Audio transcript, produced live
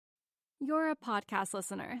You're a podcast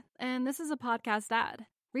listener, and this is a podcast ad.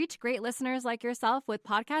 Reach great listeners like yourself with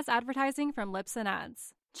podcast advertising from Libsyn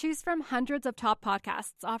Ads. Choose from hundreds of top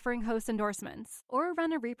podcasts offering host endorsements, or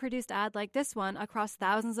run a reproduced ad like this one across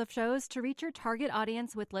thousands of shows to reach your target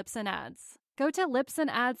audience with Libsyn Ads. Go to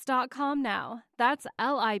libsynads.com now. That's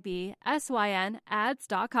LIBSYN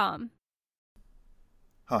ads.com.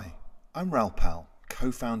 Hi, I'm Raoul Pal,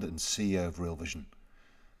 co-founder and CEO of Real Vision.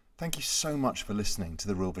 Thank you so much for listening to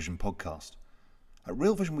the Real Vision podcast. At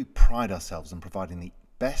Real Vision, we pride ourselves on providing the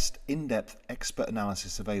best in-depth expert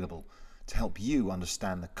analysis available to help you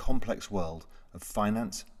understand the complex world of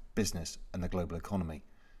finance, business, and the global economy.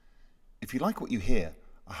 If you like what you hear,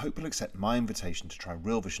 I hope you'll accept my invitation to try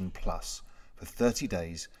Real Vision Plus for 30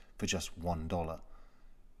 days for just $1.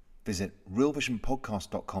 Visit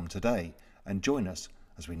realvisionpodcast.com today and join us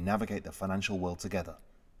as we navigate the financial world together.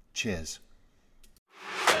 Cheers.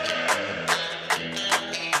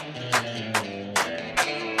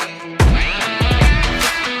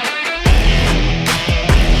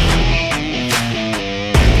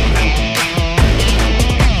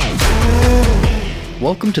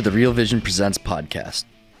 Welcome to the Real Vision Presents podcast.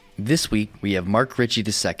 This week, we have Mark Ritchie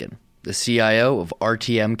II, the CIO of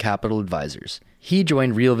RTM Capital Advisors. He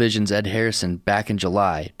joined Real Vision's Ed Harrison back in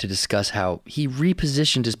July to discuss how he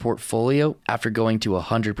repositioned his portfolio after going to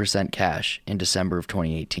 100% cash in December of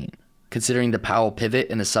 2018. Considering the Powell pivot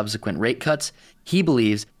and the subsequent rate cuts, he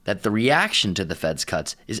believes that the reaction to the Fed's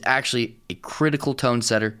cuts is actually a critical tone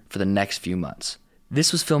setter for the next few months.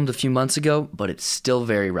 This was filmed a few months ago, but it's still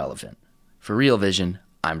very relevant. For Real Vision,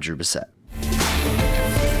 I'm Drew Bissett.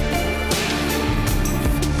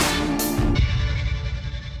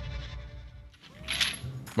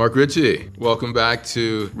 Mark Ritchie, welcome back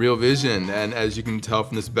to Real Vision. And as you can tell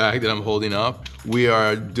from this bag that I'm holding up, we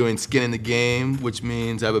are doing skin in the game, which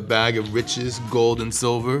means I have a bag of riches, gold and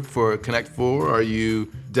silver for Connect 4. Are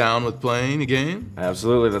you down with playing a game?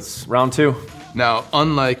 Absolutely, that's round two. Now,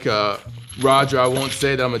 unlike Roger, I won't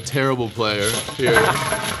say that I'm a terrible player here.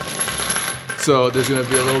 So there's going to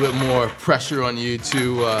be a little bit more pressure on you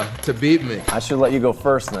to beat me. I should let you go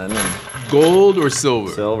first then. Gold or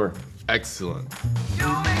silver? Silver. Excellent.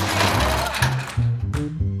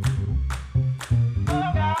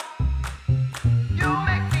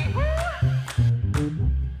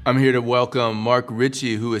 I'm here to welcome Mark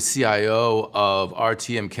Ritchie, who is CIO of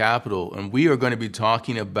RTM Capital, and we are going to be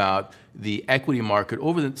talking about the equity market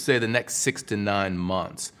over, the next 6 to 9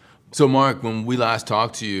 months. So Mark, when we last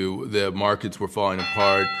talked to you, the markets were falling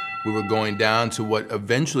apart. We were going down to what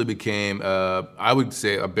eventually became, I would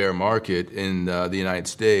say, a bear market in the United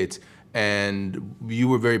States. And you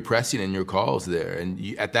were very pressing in your calls there.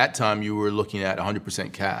 And at that time, you were looking at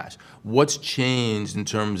 100% cash. What's changed in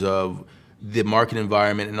terms of the market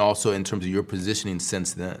environment and also in terms of your positioning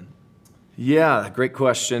since then? Yeah, great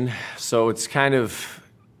question. So it's kind of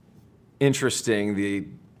interesting. The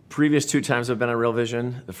previous 2 times I've been on Real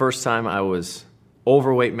Vision, the first time I was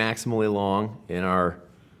overweight maximally long in our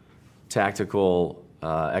tactical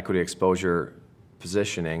equity exposure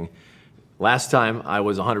positioning. Last time I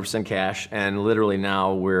was 100% cash, and literally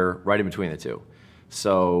now we're right in between the two.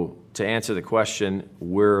 So to answer the question,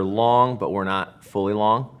 we're long, but we're not fully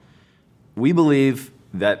long. We believe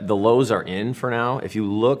that the lows are in for now. If you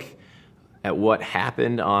look at what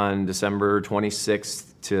happened on December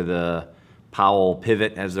 26th to the Powell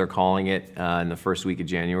pivot, as they're calling it, in the first week of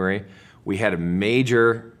January, we had a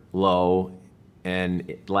major low.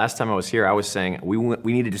 And last time I was here, I was saying we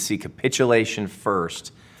needed to see capitulation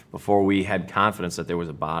first before we had confidence that there was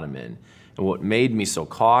a bottom in. And what made me so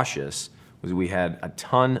cautious was we had a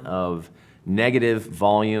ton of negative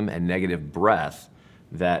volume and negative breadth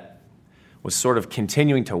that was sort of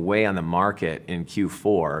continuing to weigh on the market in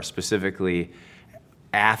Q4, specifically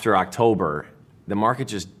after October. The market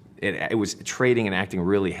just, it was trading and acting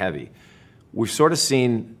really heavy. We've sort of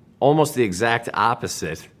seen almost the exact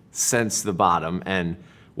opposite since the bottom, and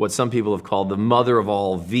what some people have called the mother of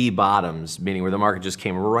all V bottoms, meaning where the market just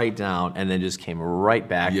came right down and then just came right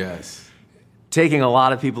back. Yes. Taking a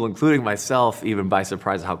lot of people, including myself, even by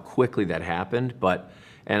surprise how quickly that happened.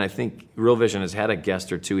 And I think Real Vision has had a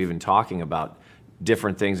guest or two even talking about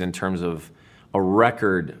different things in terms of a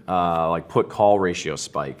record like put-call ratio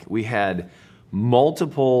spike. We had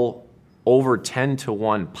multiple over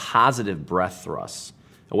 10-to-1 positive breadth thrusts.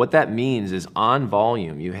 And what that means is on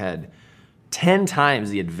volume, you had 10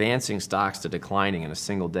 times the advancing stocks to declining in a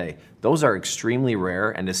single day. Those are extremely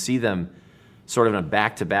rare, and to see them sort of in a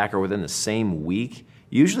back-to-back or within the same week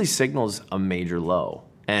usually signals a major low.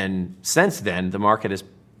 And since then, the market has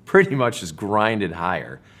pretty much just grinded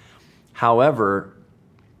higher. However,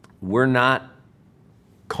 we're not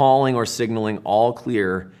calling or signaling all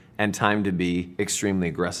clear and time to be extremely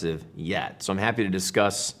aggressive yet. So I'm happy to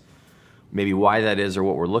discuss maybe why that is or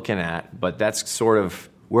what we're looking at, but that's sort of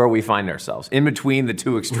where we find ourselves, in between the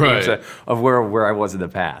two extremes of where I was in the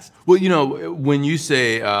past. Well, when you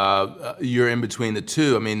say you're in between the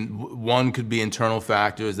two, I mean, one could be internal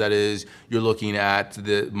factors, that is, you're looking at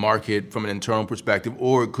the market from an internal perspective,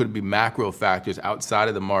 or it could be macro factors outside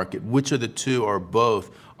of the market. Which of the two or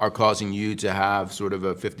both are causing you to have sort of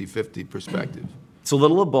a 50-50 perspective? It's a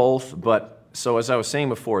little of both, but so as I was saying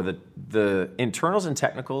before, the internals and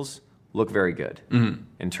technicals look very good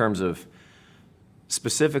in terms of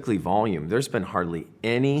specifically volume. There's been hardly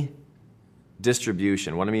any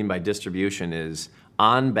distribution. What I mean by distribution is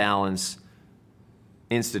on balance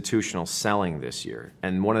institutional selling this year.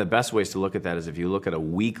 And one of the best ways to look at that is if you look at a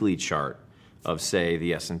weekly chart of, say,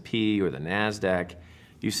 the S&P or the NASDAQ,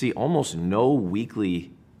 you see almost no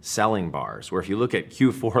weekly selling bars, where if you look at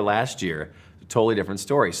Q4 last year, a totally different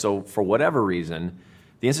story. So for whatever reason,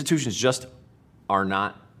 the institutions just are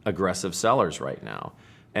not aggressive sellers right now.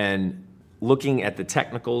 And looking at the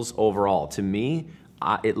technicals overall, to me,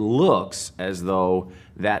 it looks as though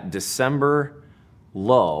that December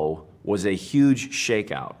low was a huge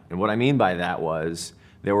shakeout. And what I mean by that was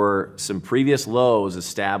there were some previous lows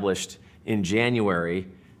established in January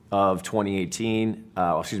of 2018,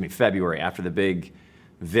 February, after the big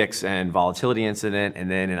VIX and volatility incident, and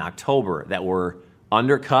then in October that were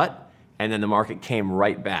undercut, and then the market came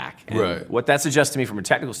right back. And what that suggests to me from a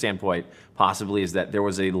technical standpoint possibly is that there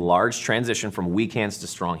was a large transition from weak hands to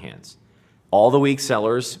strong hands. All the weak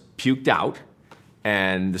sellers puked out,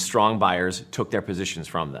 and the strong buyers took their positions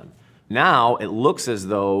from them. Now it looks as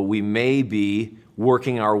though we may be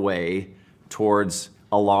working our way towards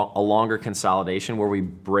a longer consolidation where we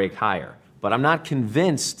break higher. But I'm not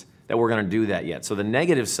convinced that we're going to do that yet. So the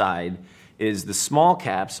negative side is the small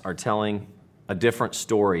caps are telling a different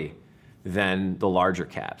story than the larger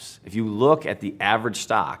caps. If you look at the average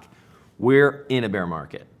stock, we're in a bear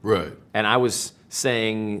market. Right. And I was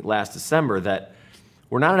saying last December that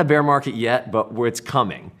we're not in a bear market yet, but it's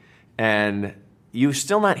coming. And you're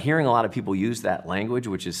still not hearing a lot of people use that language,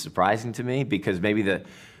 which is surprising to me, because maybe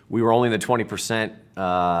we were only in the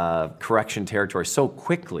 20% correction territory so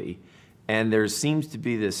quickly. And there seems to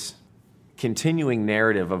be this continuing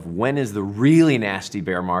narrative of when is the really nasty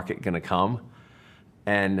bear market going to come?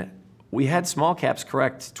 And we had small caps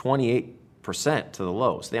correct 28% to the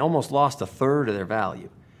lows. They almost lost a third of their value,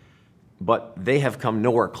 but they have come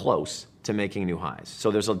nowhere close to making new highs.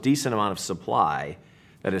 So there's a decent amount of supply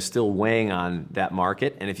that is still weighing on that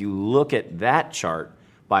market. And if you look at that chart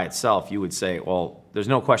by itself, you would say, well, there's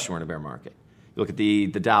no question we're in a bear market. You look at the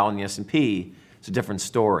Dow and the S&P, it's a different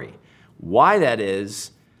story. Why that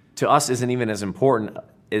is, to us, isn't even as important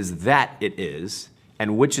as that it is,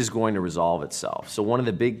 and which is going to resolve itself. So one of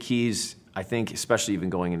the big keys, I think, especially even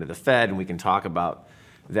going into the Fed, and we can talk about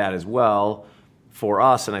that as well, for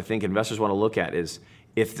us, and I think investors want to look at, is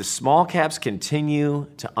if the small caps continue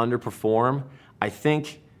to underperform, I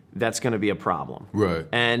think that's going to be a problem. Right.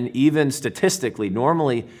 And even statistically,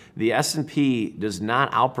 normally the S&P does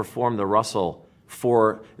not outperform the Russell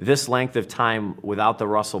for this length of time without the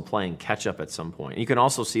Russell playing catch up at some point. You can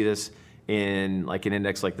also see this in like an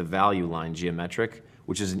index like the value line geometric,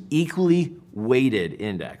 which is an equally weighted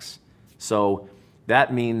index. So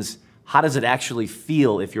that means, how does it actually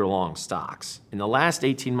feel if you're long stocks? In the last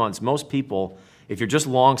 18 months, most people, if you're just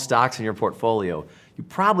long stocks in your portfolio, you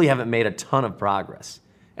probably haven't made a ton of progress.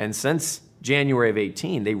 And since January of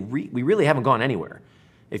 18, we really haven't gone anywhere.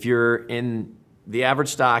 If you're in the average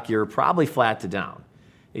stock, you're probably flat to down.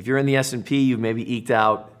 If you're in the S&P, you've maybe eked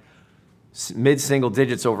out mid-single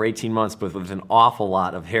digits over 18 months, but with an awful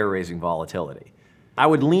lot of hair-raising volatility. I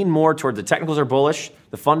would lean more toward the technicals are bullish.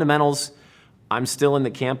 The fundamentals, I'm still in the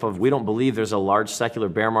camp of we don't believe there's a large secular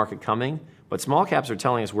bear market coming, but small caps are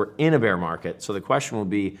telling us we're in a bear market. So the question will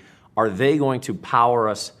be, are they going to power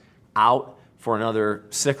us out for another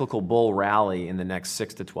cyclical bull rally in the next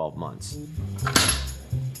 6 to 12 months?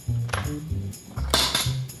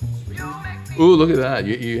 Ooh, look at that.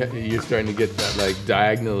 You're starting to get that like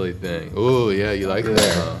diagonally thing. Ooh, yeah, you like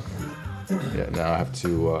that, huh? Yeah, now I have to,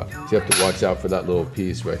 you have to watch out for that little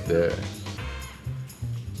piece right there.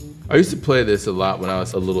 I used to play this a lot when I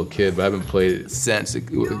was a little kid, but I haven't played it since,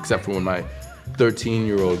 except for when my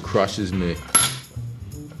 13-year-old crushes me.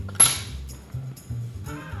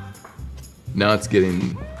 Now it's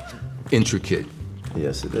getting intricate.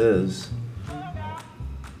 Yes, it is.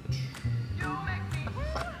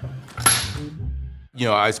 You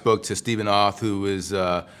know, I spoke to Stephen Auth, who is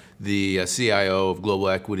the CIO of global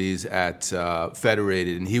equities at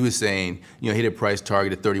Federated, and he was saying, he hit a price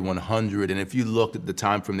target at 3,100. And if you looked at the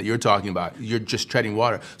time frame that you're talking about, you're just treading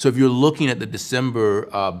water. So if you're looking at the December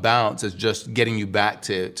bounce as just getting you back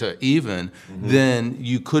to even, then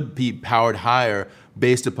you could be powered higher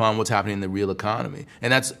based upon what's happening in the real economy.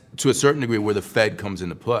 And that's, to a certain degree, where the Fed comes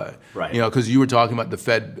into play. Right. Because you were talking about the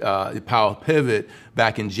Fed Powell pivot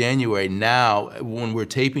back in January. Now, when we're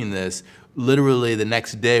taping this, literally the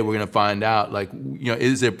next day we're going to find out,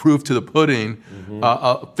 is there proof to the pudding?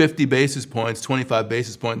 50 basis points, 25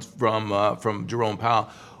 basis points from Jerome Powell.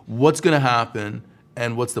 What's going to happen,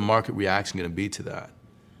 and what's the market reaction going to be to that?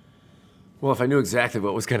 Well, if I knew exactly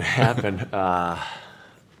what was going to happen,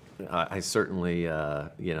 I certainly,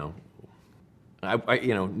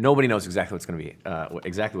 nobody knows exactly what's going to be,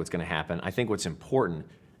 exactly what's going to happen. I think what's important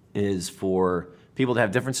is for people to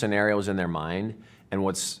have different scenarios in their mind, and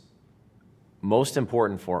what's most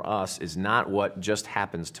important for us is not what just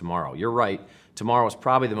happens tomorrow. You're right. Tomorrow is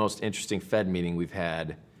probably the most interesting Fed meeting we've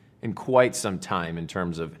had in quite some time in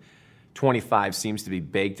terms of 25 seems to be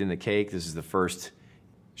baked in the cake. This is the first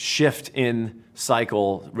shift in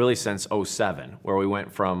cycle really since 07, where we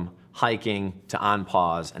went from hiking to on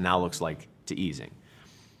pause and now looks like to easing.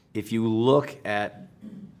 If you look at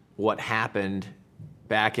what happened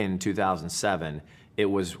back in 2007, it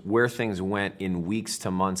was where things went in weeks to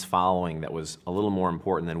months following that was a little more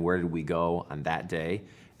important than where did we go on that day.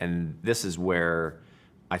 And this is where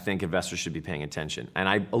I think investors should be paying attention. And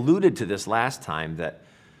I alluded to this last time that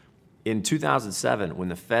in 2007, when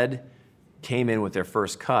the Fed came in with their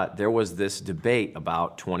first cut, there was this debate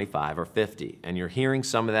about 25 or 50. And you're hearing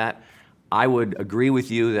some of that. I would agree with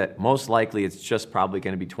you that most likely it's just probably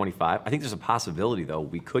going to be 25. I think there's a possibility, though,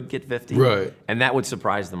 we could get 50. Right. And that would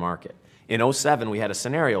surprise the market. In 07, we had a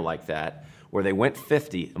scenario like that where they went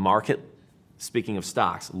 50. The market, speaking of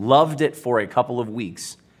stocks, loved it for a couple of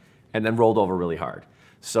weeks and then rolled over really hard.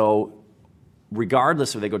 So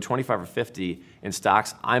regardless if they go 25 or 50 in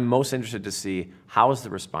stocks, I'm most interested to see how is the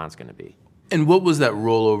response going to be. And what was that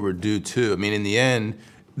rollover due to? I mean, in the end,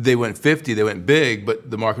 they went 50, they went big, but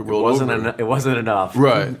the market rolled over. It wasn't enough.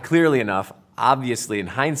 Right. Clearly enough. Obviously, in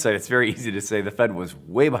hindsight, it's very easy to say the Fed was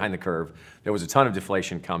way behind the curve. There was a ton of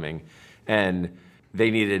deflation coming, and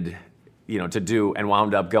they needed, to do, and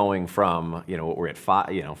wound up going from, what we're at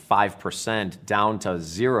 5% down to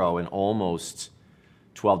 0 in almost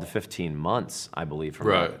 12 to 15 months, I believe,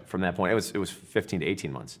 from that point. It was 15 to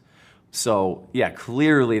 18 months. So,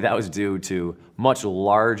 clearly that was due to much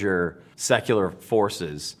larger secular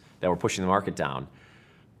forces that were pushing the market down.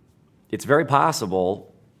 It's very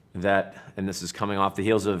possible that, and this is coming off the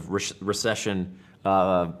heels of recession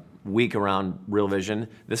week around Real Vision,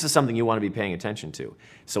 this is something you want to be paying attention to.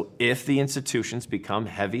 So if the institutions become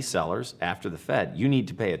heavy sellers after the Fed, you need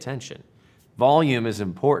to pay attention. Volume is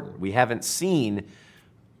important. We haven't seen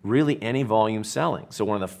really any volume selling. So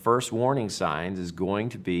one of the first warning signs is going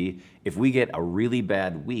to be if we get a really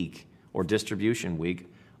bad week or distribution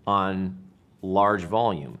week on large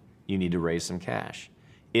volume, you need to raise some cash.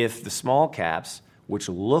 If the small caps, which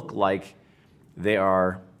look like they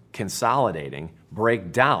are consolidating,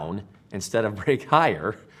 break down instead of break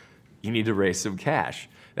higher, you need to raise some cash.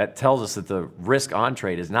 That tells us that the risk on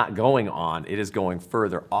trade is not going on, it is going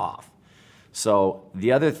further off. So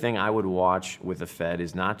the other thing I would watch with the Fed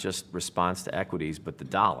is not just response to equities, but the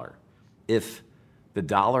dollar. If the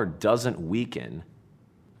dollar doesn't weaken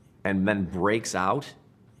and then breaks out,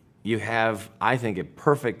 you have, I think, a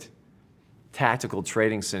perfect tactical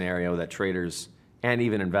trading scenario that traders and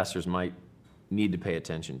even investors might need to pay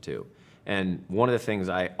attention to. And one of the things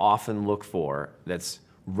I often look for that's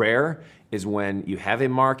rare is when you have a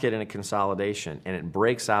market and a consolidation and it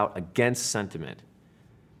breaks out against sentiment.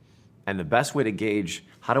 And the best way to gauge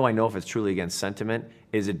how do I know if it's truly against sentiment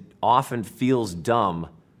is it often feels dumb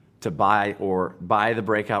to buy the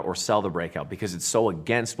breakout or sell the breakout because it's so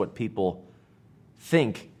against what people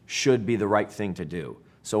think should be the right thing to do.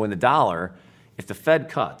 So in the dollar, if the Fed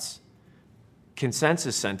cuts,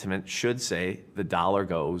 consensus sentiment should say the dollar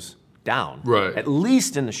goes down, right, at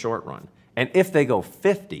least in the short run. And if they go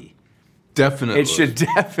 50, definitely, it should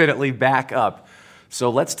definitely back up. So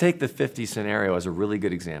let's take the 50 scenario as a really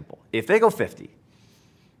good example. If they go 50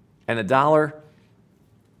 and the dollar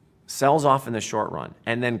sells off in the short run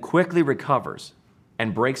and then quickly recovers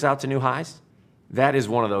and breaks out to new highs, that is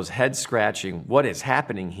one of those head-scratching, what is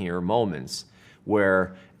happening here moments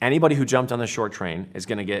where anybody who jumped on the short train is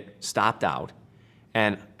going to get stopped out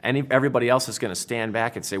and everybody else is going to stand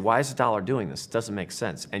back and say, why is the dollar doing this? It doesn't make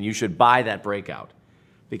sense. And you should buy that breakout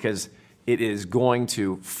because it is going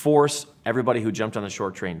to force everybody who jumped on the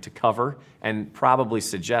short train to cover and probably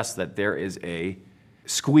suggest that there is a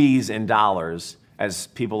squeeze in dollars, as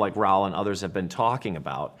people like Raul and others have been talking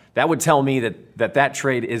about. That would tell me that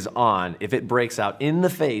trade is on if it breaks out in the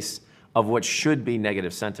face of what should be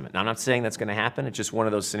negative sentiment. Now, I'm not saying that's going to happen. It's just one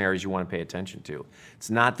of those scenarios you want to pay attention to. It's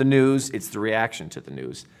not the news, it's the reaction to the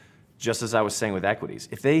news. Just as I was saying with equities.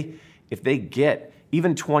 If they get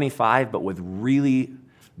even 25, but with really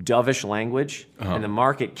dovish language, and the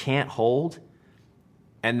market can't hold,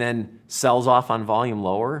 and then sells off on volume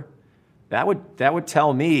lower, that would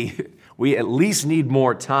tell me we at least need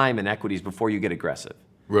more time in equities before you get aggressive.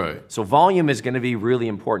 Right. So volume is going to be really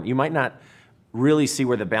important. You might not really see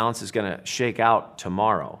where the balance is going to shake out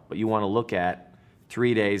tomorrow, but you want to look at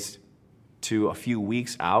 3 days to a few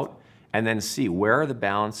weeks out and then see where are the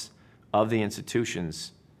balance of the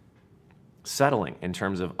institutions settling in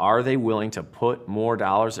terms of, are they willing to put more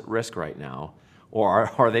dollars at risk right now,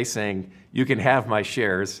 or are they saying you can have my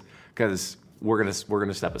shares because we're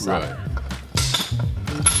gonna step aside. Right.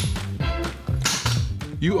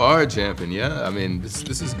 You are a champion, yeah. I mean,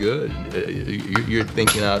 this is good. You're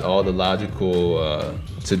thinking out all the logical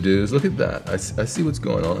to-dos. Look at that. I see what's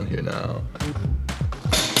going on here now.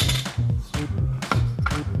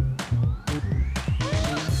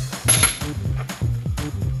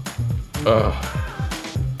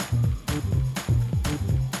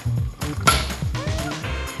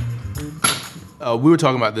 We were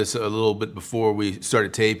talking about this a little bit before we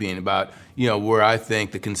started taping about, where I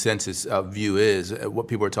think the consensus view is, what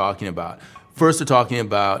people are talking about. First, they're talking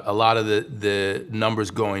about a lot of the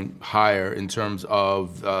numbers going higher in terms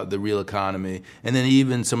of the real economy, and then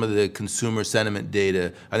even some of the consumer sentiment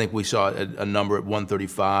data. I think we saw a number at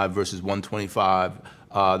 135 versus 125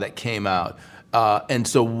 that came out. And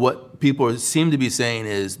so what people seem to be saying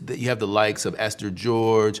is that you have the likes of Esther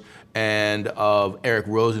George and of Eric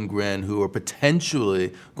Rosengren, who are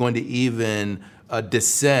potentially going to even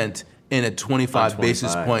dissent in a 25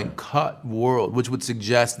 basis point cut world, which would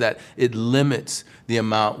suggest that it limits the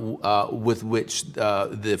amount with which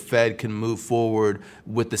the Fed can move forward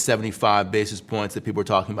with the 75 basis points that people are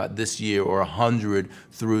talking about this year, or 100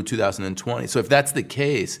 through 2020. So if that's the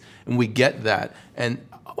case, and we get that, and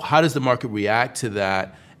how does the market react to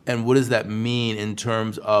that? And what does that mean in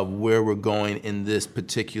terms of where we're going in this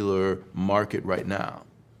particular market right now?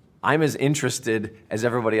 I'm as interested as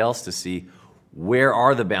everybody else to see where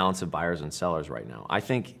are the balance of buyers and sellers right now. I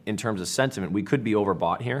think in terms of sentiment, we could be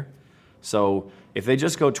overbought here. So if they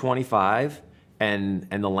just go 25 and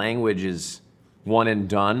the language is one and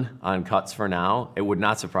done on cuts for now, it would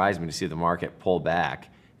not surprise me to see the market pull back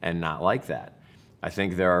and not like that. I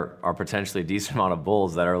think there are potentially a decent amount of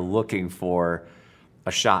bulls that are looking for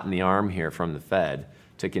a shot in the arm here from the Fed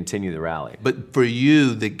to continue the rally. But for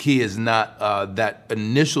you, the key is not that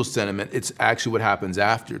initial sentiment, it's actually what happens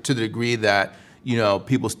after, to the degree that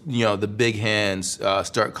people, the big hands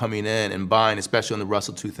start coming in and buying, especially on the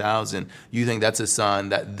Russell 2000. You think that's a sign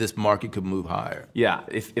that this market could move higher? Yeah,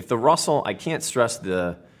 if the Russell, I can't stress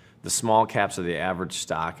the small caps of the average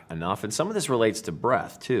stock enough, and some of this relates to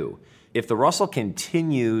breadth too. If the Russell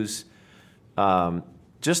continues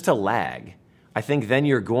just to lag, I think then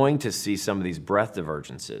you're going to see some of these breadth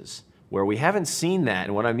divergences where we haven't seen that.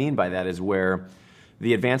 And what I mean by that is where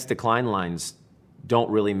the advanced decline lines don't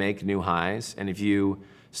really make new highs. And if you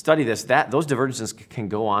study this, those divergences can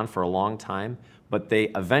go on for a long time, but they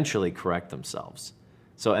eventually correct themselves.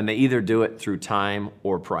 And they either do it through time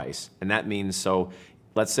or price. And that means, so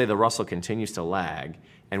let's say the Russell continues to lag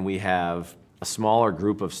and we have a smaller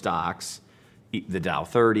group of stocks, the Dow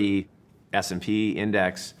 30, S&P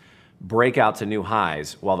index, break out to new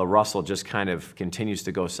highs while the Russell just kind of continues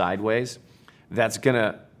to go sideways. That's going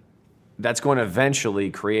to eventually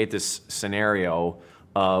create this scenario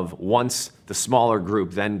of, once the smaller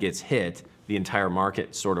group then gets hit, the entire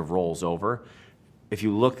market sort of rolls over. If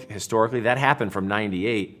you look historically, that happened from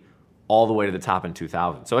 98 all the way to the top in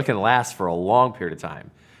 2000. So it can last for a long period of time.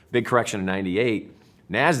 Big correction in 98,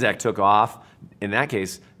 NASDAQ took off. In that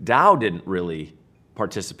case, Dow didn't really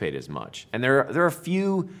participate as much. And there are a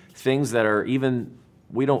few things that are even,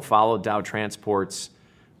 we don't follow Dow Transports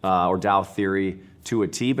or Dow theory to a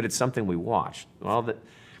T, but it's something we watch. Well,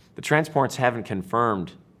 the transports haven't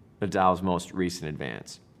confirmed the Dow's most recent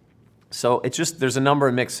advance. So it's just, there's a number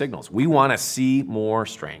of mixed signals. We want to see more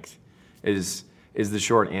strength is the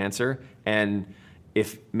short answer. And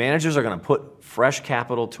if managers are going to put fresh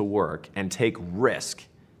capital to work and take risk,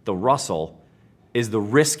 the Russell is the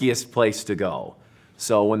riskiest place to go.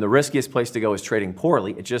 So when the riskiest place to go is trading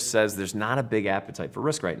poorly, it just says there's not a big appetite for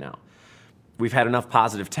risk right now. We've had enough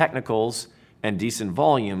positive technicals and decent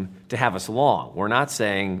volume to have us long. We're not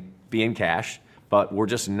saying be in cash, but we're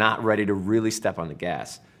just not ready to really step on the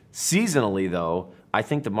gas. Seasonally, though, I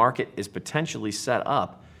think the market is potentially set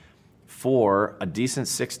up for a decent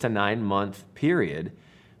 6 to 9 month period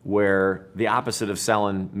where the opposite of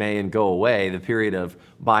selling May and go away, the period of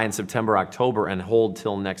buy in September, October, and hold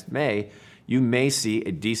till next May, you may see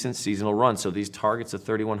a decent seasonal run. So these targets of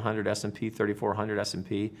 3,100 S&P, 3,400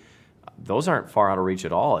 S&P, those aren't far out of reach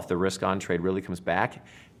at all if the risk on trade really comes back.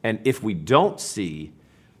 And if we don't see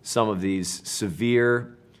some of these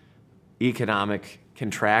severe economic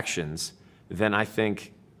contractions, then I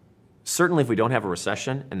think certainly if we don't have a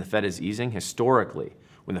recession and the Fed is easing, historically,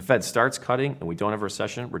 when the Fed starts cutting and we don't have a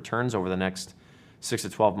recession, returns over the next 6 to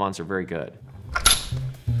 12 months are very good.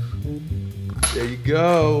 There you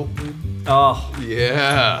go. Oh,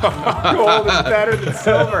 Yeah. gold is better than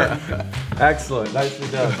silver. Excellent. Nicely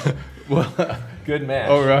done. Well, Good match.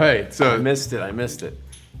 all right. So I missed it.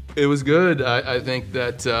 it was good. I think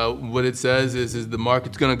that what it says is the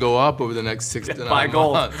market's going to go up over the next 6 to 9 Buy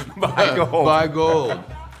gold. months. Buy gold. Buy gold.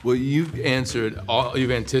 Well, you've anticipated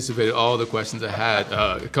all the questions I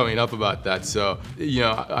had coming up about that. So,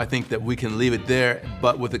 I think that we can leave it there,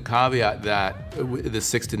 but with the caveat that the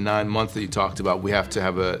 6 to 9 months that you talked about, we have to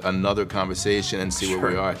have another conversation and see where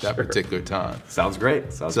we are at that particular time. Sounds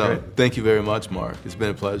great. Sounds great. Thank you very much, Mark. It's been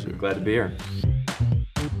a pleasure. Glad to be here.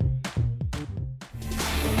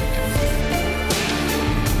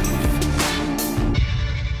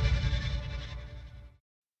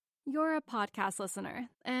 You're a podcast listener,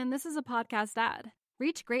 and this is a podcast ad.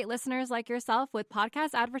 Reach great listeners like yourself with podcast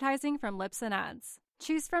advertising from Libsyn Ads.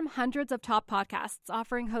 Choose from hundreds of top podcasts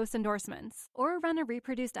offering host endorsements, or run a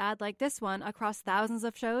reproduced ad like this one across thousands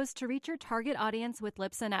of shows to reach your target audience with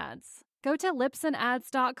Libsyn Ads. Go to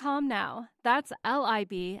libsynads.com now. That's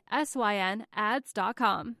LIBSYN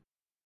ads.com.